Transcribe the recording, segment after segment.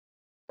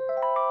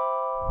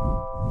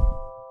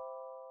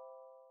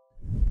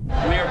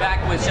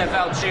with Chef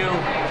Al Chu.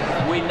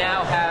 We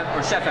now have,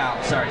 or Chef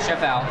Al, sorry,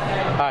 Chef Al.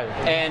 Hi.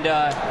 And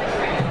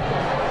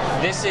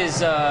this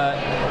is a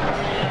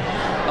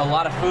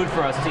lot of food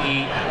for us to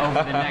eat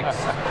over the next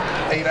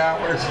 8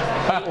 hours.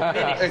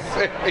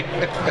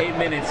 8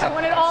 minutes. I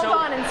want it all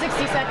gone in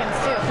 60 seconds,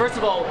 too. First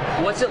of all,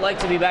 what's it like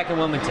to be back in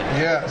Wilmington?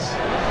 Yes.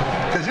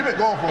 Because you've been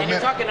going for a minute. You're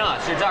talking to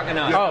us. You're talking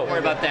to us. Don't worry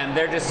about them.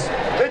 They're just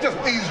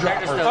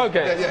eavesdroppers.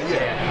 Okay.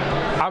 Yeah.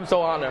 I'm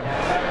so honored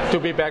to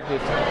be back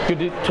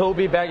to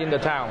be back in the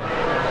town.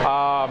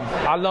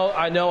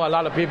 I know a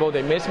lot of people,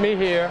 they miss me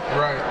here.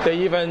 Right. They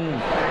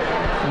even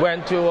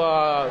went to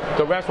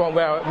the restaurant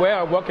where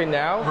I'm working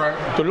now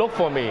to look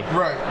for me.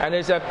 Right. And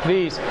they said,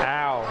 please,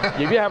 Al,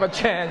 if you have a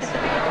chance,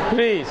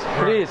 please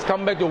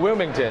come back to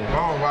Wilmington.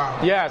 Oh, wow.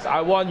 Yes,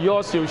 I want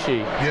your sushi.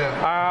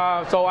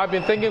 Yeah. So I've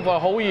been thinking for a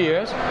whole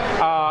year.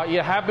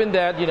 It happened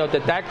that, the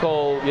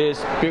DECO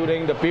is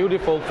building the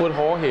beautiful food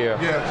hall here.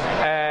 Yes.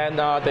 And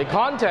they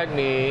contact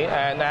me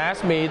and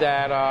ask me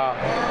that,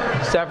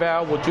 Chef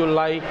Al, would you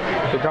like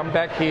to come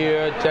back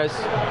here, just,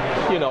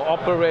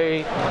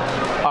 operate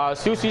a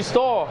sushi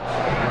store?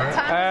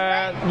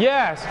 And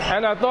yes,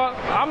 and I thought,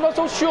 I'm not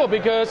so sure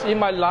because in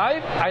my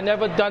life, I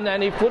never done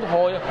any food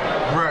hall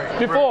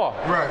before.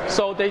 Right.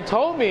 So they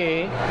told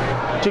me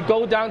to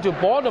go down to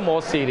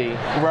Baltimore City,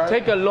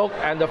 take a look,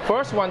 and the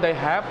first one they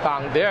have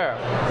down there.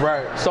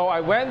 Right. So I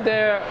went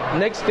there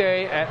next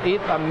day, and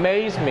it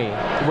amazed me.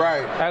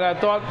 Right. And I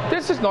thought,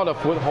 this is not a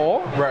food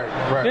hall.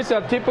 Right. This is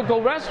a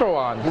typical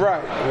restaurant.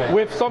 Right.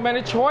 With so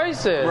many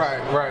choices.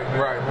 Right.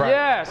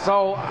 Yeah.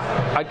 So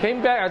I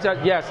came back. I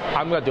said, yes,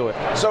 I'm gonna do it.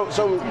 So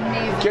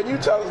can you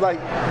tell us, like,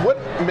 what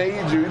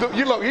made you? Look,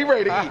 he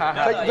ready to eat.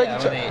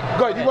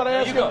 Go ahead. You want to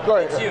ask him? Go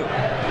ahead. It's you.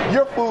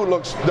 Your food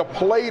the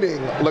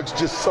plating looks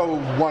just so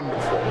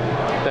wonderful.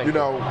 Thank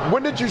you.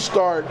 When did you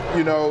start?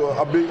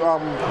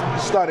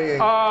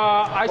 Studying.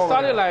 I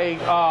started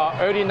like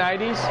early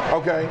 90s.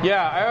 Okay.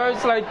 Yeah, I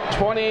was like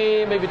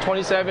 20, maybe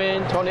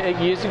 27, 28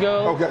 years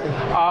ago. Okay.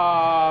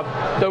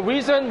 The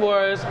reason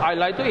was I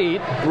like to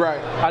eat.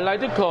 Right. I like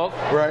to cook.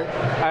 Right.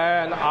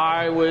 And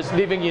I was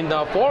living in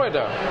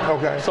Florida.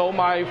 Okay. So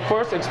my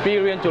first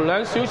experience to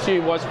learn sushi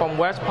was from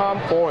West Palm,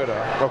 Florida.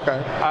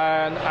 Okay.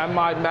 And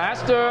my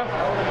master,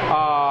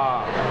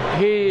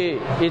 he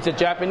is a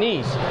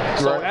Japanese.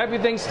 So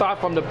everything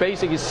starts from the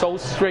basic, is so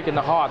strict and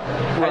hard.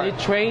 And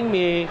he trained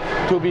me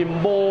to be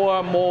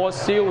more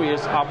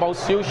serious about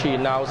sushi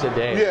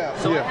nowadays. Yeah.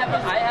 So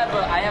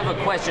I have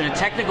a question, a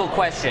technical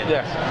question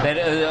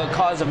that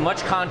caused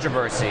much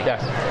controversy.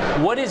 Yes.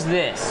 What is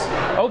this?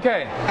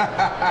 Okay.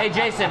 Hey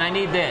Jason, I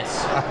need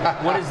this.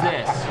 What is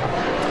this?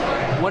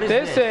 What is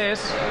this?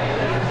 This is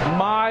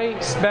my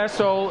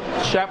special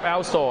Chef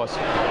Al sauce.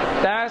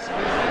 That's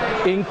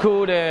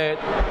included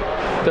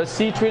the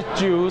citrus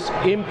juice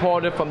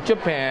imported from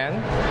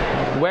Japan,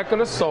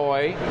 regular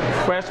soy,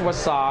 fresh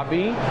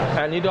wasabi,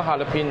 and little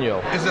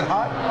jalapeno. Is it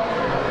hot?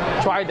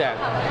 Try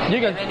that. You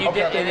can. And then you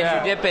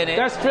dip in it.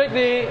 That's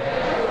strictly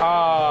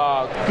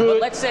good. But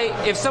let's say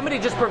if somebody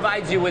just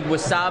provides you with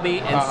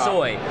wasabi and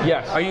soy,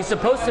 yes. Are you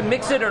supposed to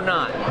mix it or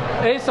not?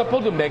 It's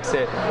supposed to mix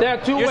it. There are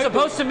two ways. You're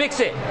supposed to mix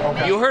it.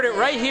 Okay. You heard it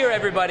right here,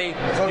 everybody.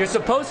 You're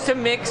supposed to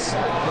mix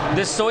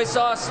the soy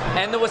sauce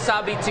and the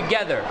wasabi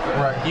together.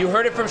 Right. You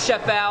heard it from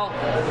Chef Al.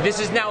 This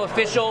is now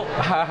official.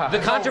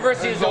 The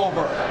controversy is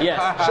over. Yes.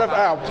 Chef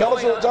Al, tell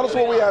us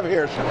what we have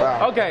here, Chef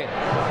Al. Okay.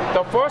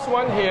 The first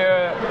one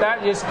here,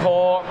 that is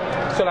called,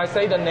 should I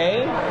say the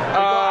name?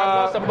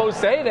 I'm not supposed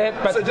to say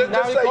that, but so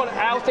now it's called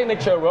Al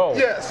Signature Roll.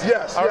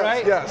 Yes. All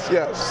right? Yes.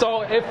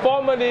 So it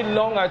formerly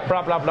known as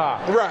blah, blah,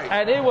 blah. Right.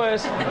 And it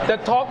was the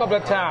talk of the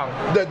town.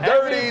 The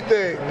dirty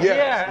thing, yes.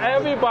 Yeah,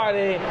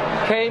 everybody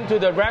came to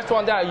the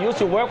restaurant that I used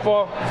to work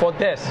for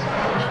this.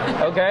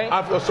 Okay?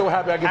 I feel so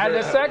happy I get And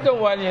the second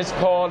one is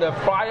called a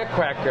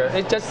firecracker.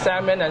 It's just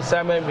salmon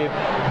with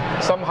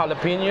some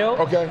jalapeno.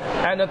 Okay.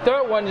 And the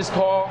third one is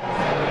called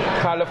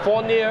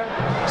California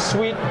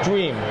Sweet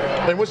Dream.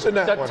 And what's in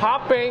that The one?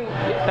 topping,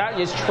 that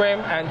is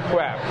shrimp and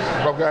crab.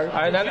 Okay.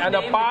 And then at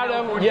the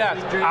bottom,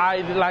 yes,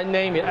 I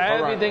name it.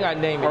 Everything I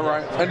name it. All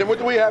right. And then what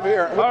do we have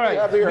here? All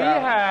right.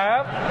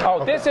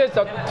 This is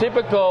the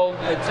typical,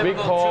 we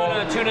call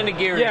tuna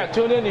nigiri. Yeah,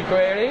 tuna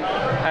nigiri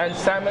and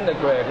salmon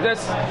nigiri.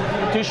 That's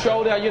to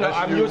show that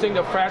I'm using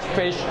the fresh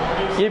fish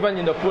even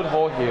in the food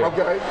hall here.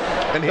 Okay.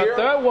 And The here?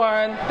 third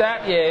one,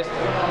 that is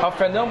a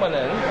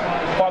phenomenon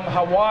from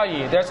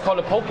Hawaii. That's called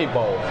a poke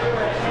bowl.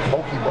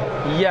 Poke bowl.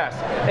 Yes,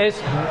 it's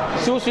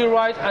sushi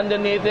rice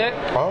underneath it.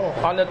 Oh.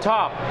 On the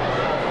top,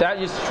 that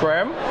is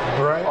shrimp.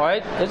 Right. All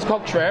right, it's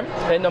called shrimp.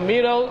 In the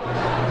middle,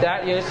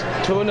 that is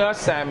tuna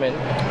salmon.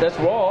 That's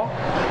raw.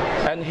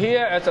 And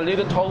here is a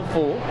little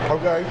tofu.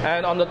 Okay.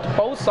 And on the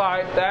both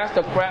sides, that's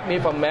the crab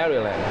meat from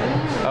Maryland.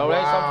 All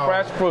right, some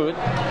fresh fruit.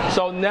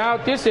 So now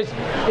this is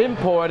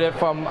imported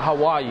from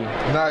Hawaii.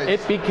 Nice.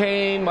 It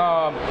became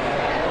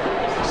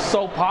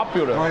so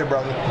popular. Go ahead,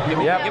 brother.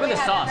 Yeah. Give me the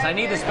sauce. I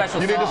need the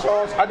special You need the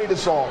sauce. sauce? I need the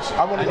sauce.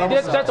 I want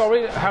the That's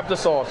already have the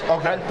sauce.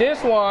 Okay. And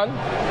this one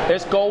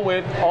is go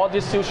with all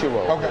this sushi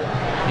roll. Okay.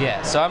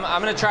 Yeah, so I'm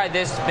gonna try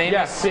this famous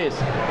Yes, this.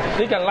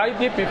 You can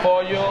light it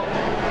before you.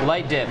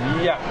 light dip.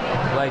 Yeah.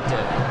 Light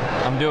dip.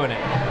 I'm doing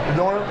it. You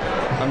doing it?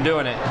 I'm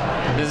doing it.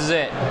 This is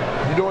it.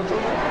 You doing it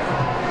too?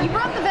 You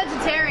brought the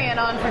vegetarian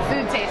on for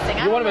food tasting.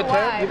 I You don't want know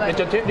why,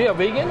 but you are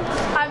vegan?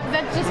 I'm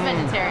just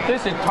vegetarian.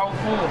 This is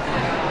tofu.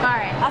 All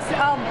right, I'll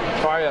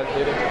Try it.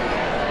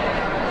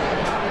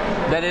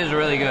 That is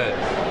really good.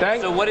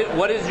 So what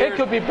is your? It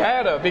could be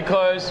better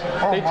because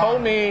they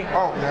told me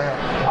Oh,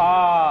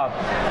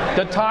 yeah.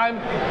 the time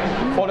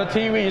for the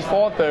TV is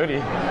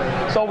 4:30.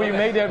 So we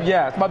made it,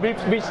 yes. But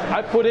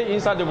I put it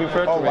inside the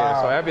refrigerator,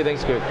 wow. so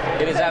everything's good.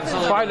 It is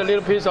absolutely. Try the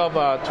little piece of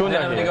Then tuna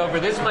I'm gonna here. go for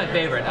this. Is my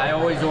favorite. I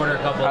always order a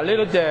couple. A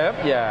little dip,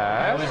 I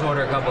yes. always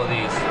order a couple of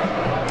these.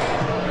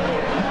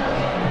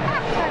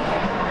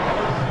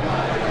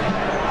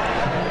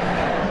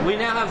 We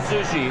now have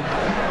sushi.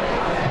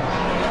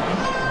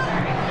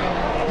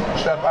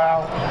 Chef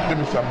Al, give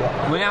me some, bro.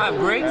 We now have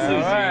great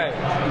sushi. right.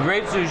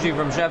 Great sushi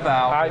from Chef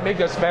Al. I make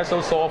a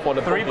special sauce for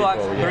the Three people,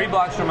 blocks, yeah. 3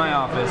 blocks from my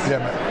office. Yeah,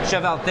 man.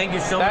 Chef Al, thank you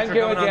so much Thank for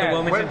you coming on again. the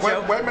Wilmington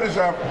show. Wait a minute,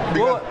 Chef.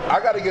 Because I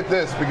got to get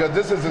this because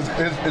this is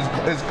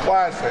his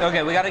classic.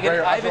 Okay, we got to get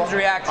Right, Ivan's so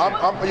reaction.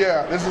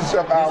 yeah, this is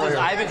Chef Al This is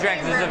here. Ivan's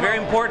reaction. This is a very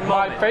important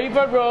My moment.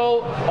 favorite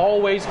roll,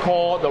 always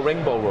called the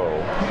rainbow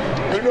roll.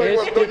 You know,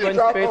 It's you different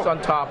chop fish up.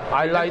 on top.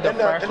 I like the And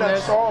that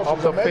freshness sauce of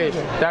is the fish.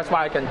 amazing. That's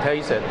why I can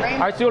taste it.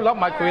 Rainbow. I still love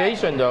my All right.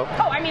 creation though.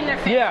 Oh, I mean, they're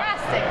Yeah.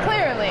 fantastic,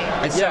 clearly.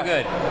 It's so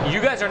good.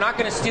 You guys are not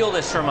going to steal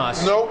this from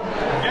us. Nope.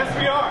 Yes,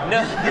 we are. No.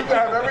 You can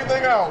have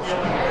everything else.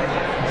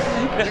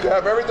 You can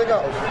have everything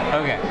else.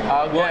 Okay.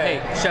 Well,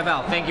 hey, Chef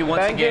Al, thank you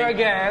once Thank you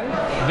again.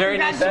 again. Very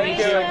nice to meet Thank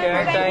you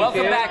again. Thank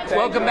Welcome you. back. Thank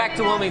Welcome you. back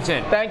to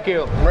Wilmington. Thank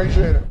you.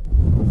 Appreciate it.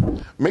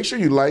 Make sure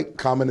you like,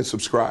 comment, and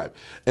subscribe.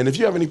 And if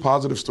you have any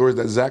positive stories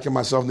that Zach and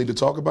myself need to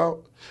talk about,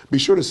 be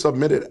sure to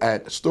submit it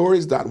at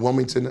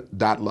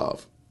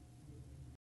stories.wilmington.love.